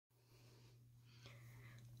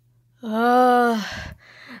Uh,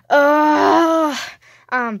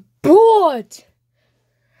 I'm bored.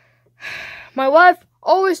 My wife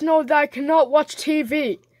always knows that I cannot watch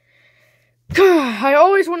TV. I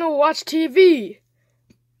always want to watch TV.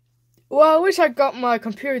 Well, I wish I got my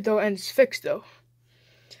computer though and it's fixed though.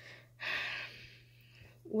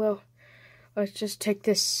 Well, let's just take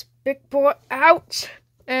this big board out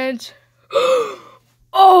and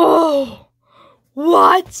oh,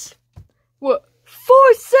 what? What?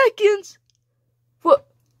 4 seconds? What?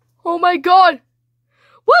 Oh my God!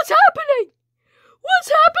 What's happening?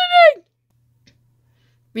 What's happening?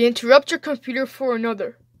 We interrupt your computer for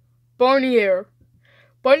another. Barney Error.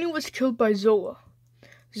 Barney was killed by Zola.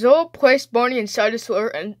 Zola placed Barney inside a cellar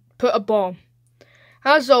and put a bomb.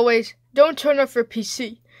 As always, don't turn off your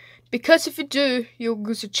PC, because if you do, you'll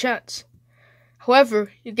lose a chance.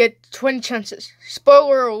 However, you get 20 chances.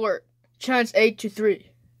 Spoiler alert, chance 8 to 3.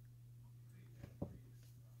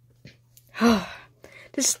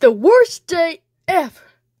 This is the worst day ever.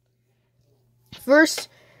 First,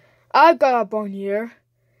 I've got a Barney Error,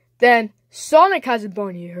 then Sonic has a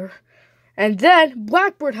Barney Error, and then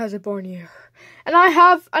Blackbird has a Barney Error, and I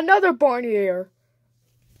have another Barney Error.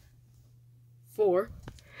 4.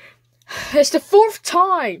 It's the 4th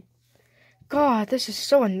time. God, this is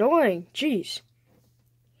so annoying. Jeez.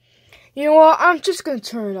 You know what? I'm just gonna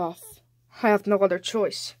turn it off. I have no other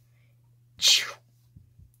choice.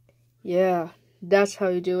 Yeah, that's how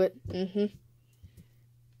you do it.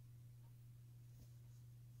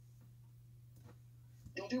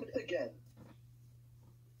 Don't do it again.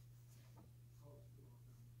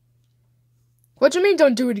 What do you mean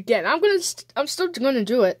don't do it again? I'm still gonna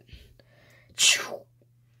do it.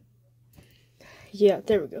 Yeah,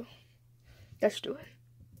 there we go. Let's do it.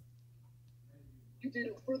 You did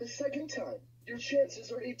it for the 2nd time. Your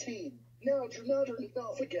chances are 18. Now do not turn it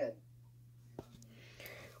off again.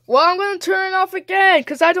 Well, I'm gonna turn it off again,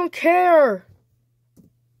 because I don't care.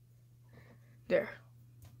 There.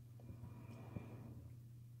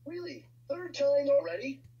 Really? 3rd time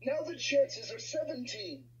already? Now the chances are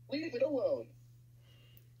 17. Leave it alone.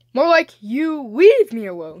 More like, you leave me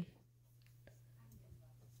alone.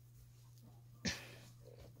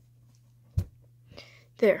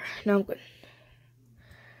 There, now I'm good.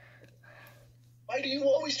 Why do you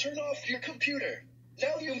always turn off your computer?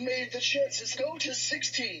 Now you've made the chances go to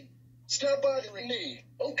 16. Stop bothering me,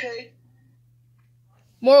 okay?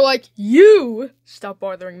 More like, you stop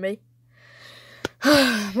bothering me.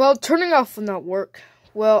 Well, turning off will not work.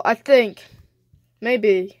 Well, I think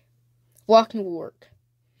maybe walking will work.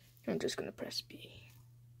 I'm just gonna press B.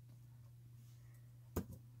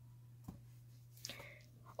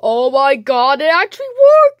 Oh my God, it actually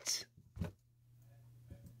worked!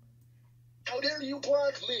 How dare you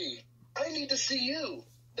block me? I need to see you.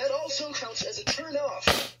 That also counts as a turn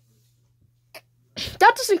off.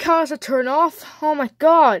 That doesn't count as a turn off. Oh my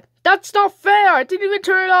God, that's not fair. I didn't even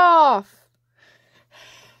turn it off.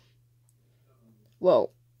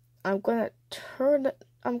 Well, I'm gonna turn it.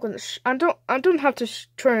 I don't have to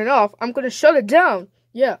turn it off. I'm gonna shut it down.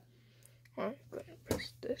 Yeah. I'm gonna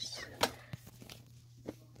press this.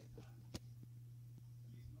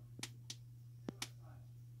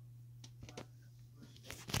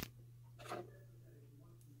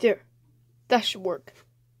 There. That should work.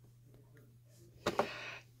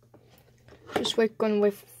 Just gonna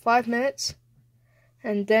wait for 5 minutes,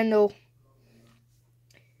 and then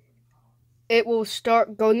it will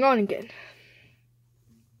start going on again.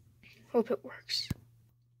 Hope it works.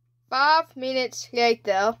 5 minutes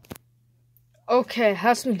later. Okay, it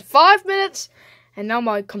has been 5 minutes, and now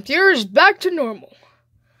my computer is back to normal.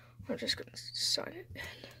 I'm just gonna sign it in.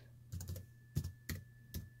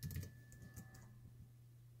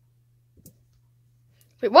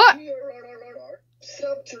 Wait, what?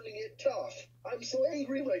 Stop turning it off. I'm so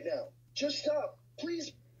angry right now. Just stop,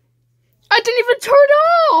 please. I didn't even turn it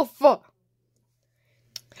off!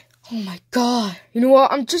 Oh my God. You know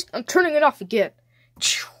what? I'm turning it off again.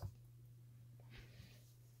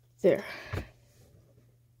 There.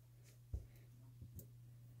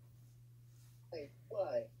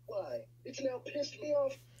 Why? It's now pissed me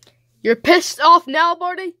off. You're pissed off now,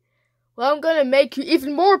 Barney? Well, I'm gonna make you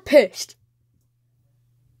even more pissed.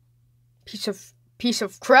 Piece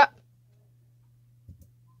of crap.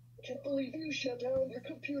 I can't believe you shut down your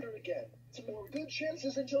computer again. Some more good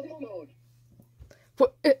chances until evil mode.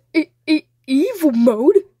 What? Evil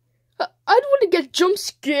mode? I don't want to get jump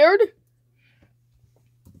scared.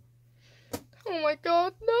 Oh my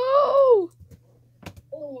God, no!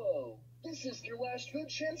 Whoa. This is your last good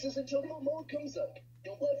chances until evil mode comes up.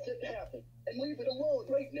 Don't let that happen, and leave it alone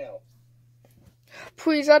right now.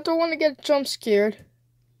 Please, I don't want to get jump scared.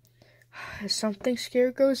 If something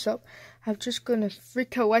scary goes up, I'm just gonna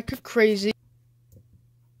freak out like a crazy.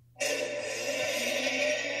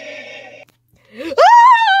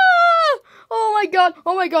 Ah! Oh my god!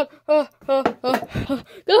 Oh my god! Go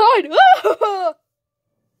hide!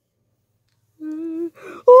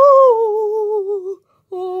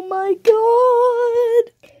 Oh my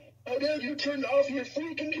god! How dare you turn off your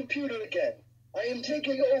freaking computer again? I am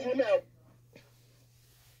taking over now.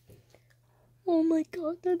 Oh my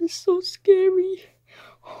god, that is so scary.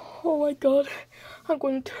 Oh my god, I'm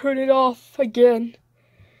going to turn it off again.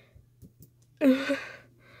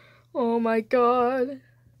 Oh my god.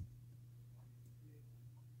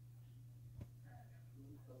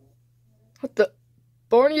 What the?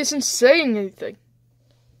 Barney isn't saying anything.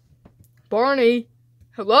 Barney?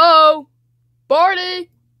 Hello? Barney?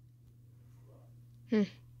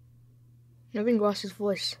 Nothing lost his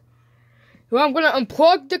voice. Well, I'm gonna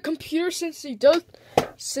unplug the computer since he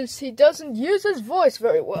doesn't use his voice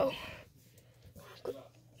very well.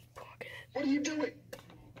 What are you doing?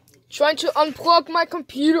 Trying to unplug my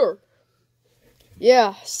computer.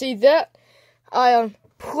 Yeah, see that? I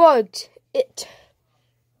unplugged it.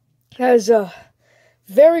 That is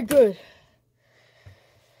very good.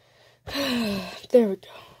 There we go.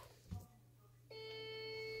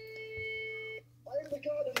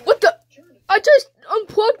 What the? I just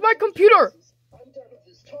unplugged my computer. I'm done with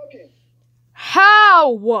this talking.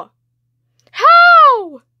 How?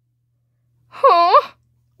 How? Huh?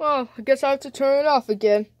 Well, I guess I have to turn it off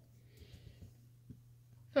again.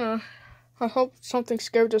 I hope something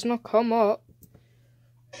scary does not come up.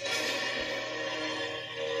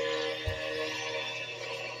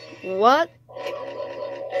 What?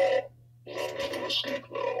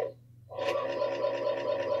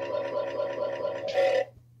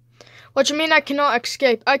 What do you mean I cannot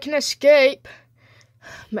escape? I can escape.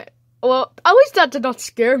 Well, at least that did not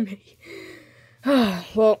scare me.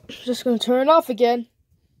 Well, just gonna turn it off again.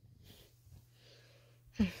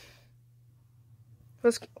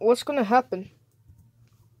 What's gonna happen?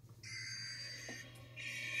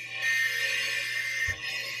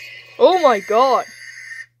 Oh my god.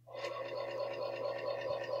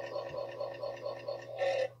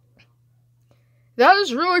 That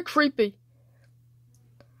is really creepy.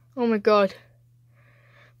 Oh my god.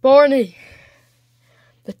 Barney.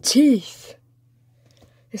 The teeth.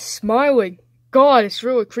 Is smiling. God, it's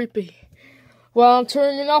really creepy. Well, I'm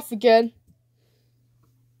turning it off again.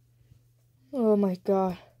 Oh my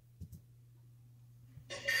god.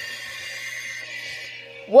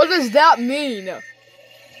 What does that mean?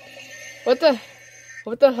 What the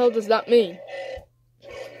hell does that mean?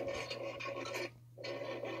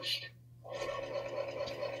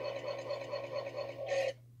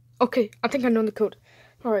 Okay, I think I know the code.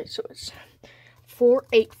 Alright, so it's 4,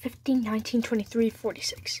 8, 15, 19, 23,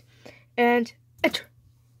 46. And enter.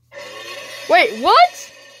 Wait,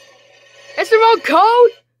 what? It's the wrong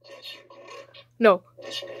code? No.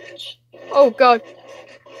 Oh god.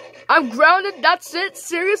 I'm grounded, that's it?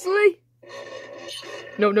 Seriously?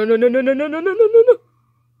 No.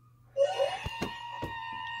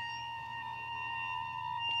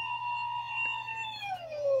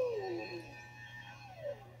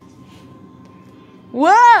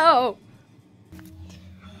 Wow!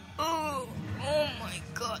 Oh my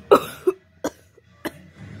god.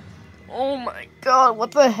 Oh my god,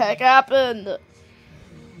 what the heck happened?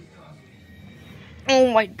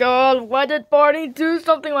 Oh my god, why did Barney do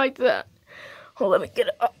something like that? Oh, let me get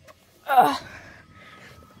it up.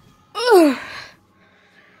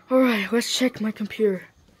 Alright, let's check my computer.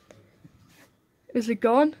 Is it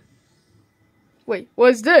gone? Wait,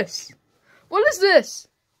 what is this? What is this?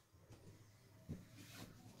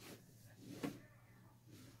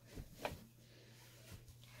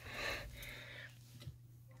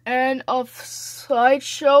 End of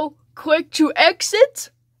slideshow. Click to exit?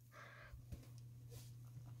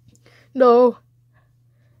 No.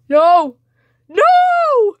 No!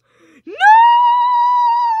 No! No!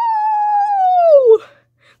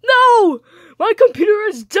 No! My computer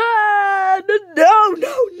is dead! No!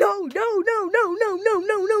 No!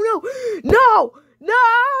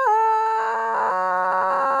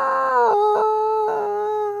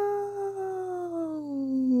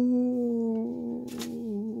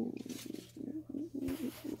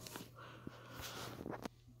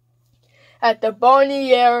 At the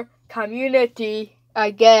Barney Error community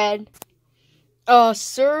again.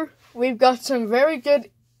 Sir, we've got some very good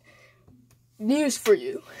news for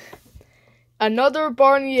you. Another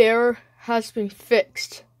Barney Error has been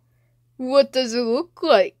fixed. What does it look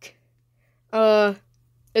like?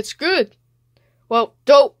 It's good. Well,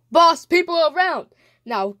 don't boss people around.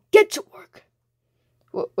 Now get to work.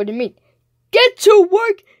 What do you mean? Get to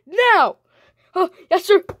work now! Yes,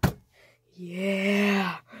 sir.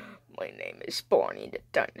 Yeah, my name is Barney the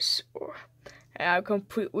dinosaur. And I'm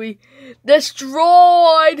completely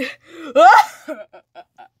destroyed!